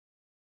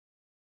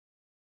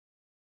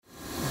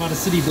about a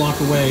city block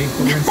away,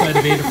 but we're inside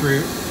of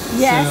Adafruit.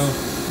 Yes. So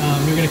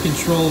you're going to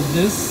control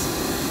this.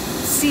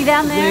 See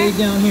down there? Way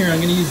down here.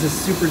 I'm going to use this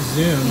super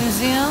zoom. You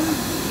zoom?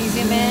 You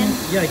zoom in?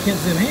 Yeah, I can't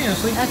zoom. Hey,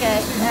 Ashley. Okay,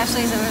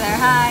 Ashley's over there.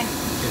 Hi.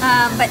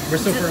 But we're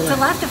so far away. To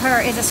the left of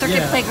her is a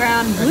Circuit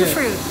Playground Blue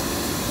Fruit.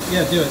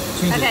 Yeah, do it.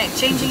 Change it. Okay,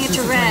 changing it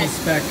to red.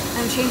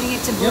 I'm changing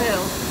it to blue. Yep.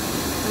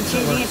 I'm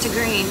changing it to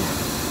green.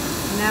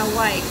 Now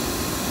white.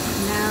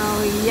 Now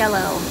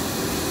yellow.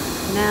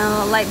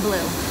 Now light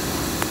blue.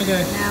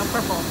 Okay. Now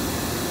purple.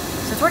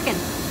 So it's working.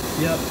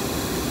 Yep.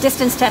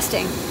 Distance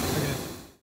testing.